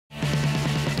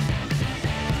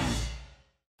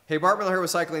Hey, Bart Miller here with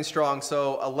Cycling Strong.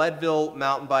 So a Leadville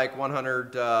mountain bike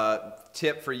 100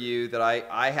 tip for you that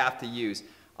I have to use.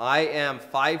 I am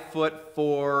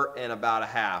 5'4" and about a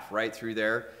half, right through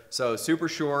there. So super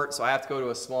short, so I have to go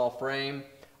to a small frame.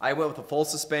 I went with a full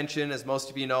suspension. As most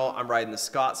of you know, I'm riding the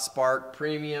Scott Spark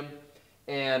Premium.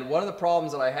 And one of the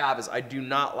problems that I have is I do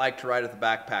not like to ride with a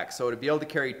backpack. So to be able to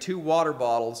carry 2 water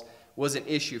bottles was an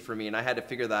issue for me, and I had to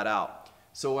figure that out.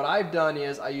 So what I've done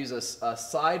is I use a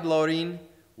side-loading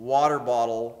water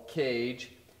bottle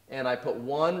cage, and I put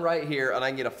one right here, and I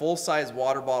can get a full-size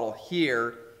water bottle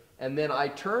here, and then I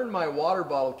turn my water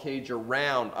bottle cage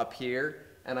around up here,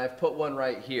 and I've put one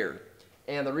right here.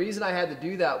 And the reason I had to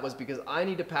do that was because I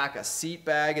need to pack a seat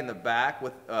bag in the back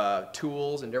with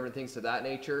tools and different things to that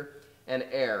nature, and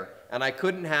air. And I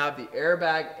couldn't have the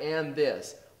airbag and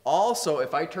this. Also,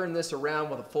 if I turn this around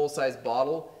with a full-size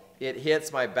bottle, it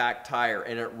hits my back tire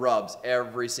and it rubs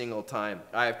every single time.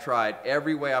 I have tried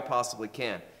every way I possibly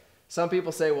can. Some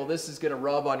people say, well, this is gonna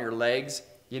rub on your legs.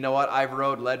 You know what? I've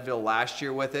rode Leadville last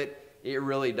year with it. It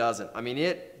really doesn't. I mean,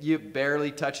 it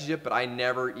barely touches it, but I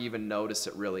never even notice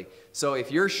it really. So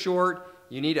if you're short,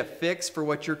 you need a fix for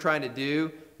what you're trying to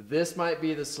do, this might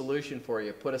be the solution for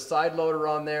you. Put a side loader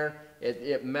on there.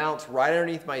 It mounts right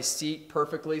underneath my seat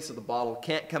perfectly so the bottle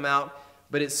can't come out.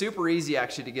 But it's super easy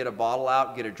actually to get a bottle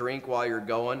out, get a drink while you're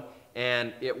going,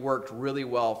 and it worked really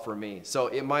well for me. So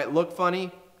it might look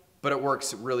funny, but it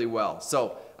works really well.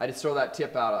 So I just throw that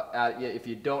tip out at you. If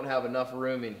you don't have enough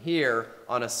room in here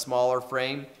on a smaller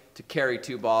frame to carry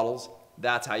 2 bottles,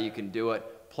 that's how you can do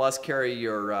it. Plus carry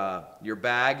your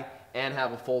bag and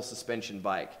have a full suspension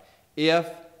bike. If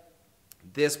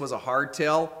this was a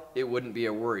hardtail, it wouldn't be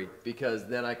a worry because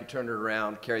then I could turn it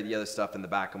around, carry the other stuff in the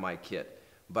back of my kit.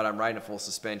 But I'm riding a full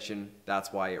suspension.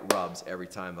 That's why it rubs every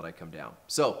time that I come down.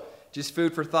 So just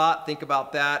food for thought. Think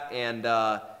about that. And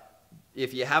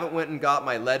if you haven't went and got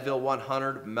my Leadville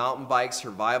 100 Mountain Bike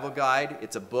Survival Guide,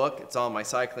 it's a book. It's on my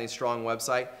Cycling Strong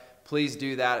website. Please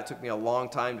do that. It took me a long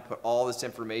time to put all this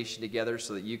information together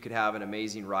so that you could have an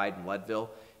amazing ride in Leadville.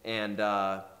 And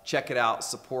check it out.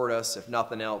 Support us. If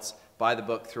nothing else, buy the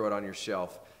book, throw it on your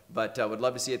shelf. But would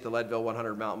love to see you at the Leadville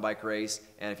 100 Mountain Bike Race.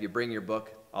 And if you bring your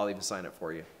book, I'll even sign it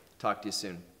for you. Talk to you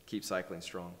soon. Keep cycling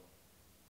strong.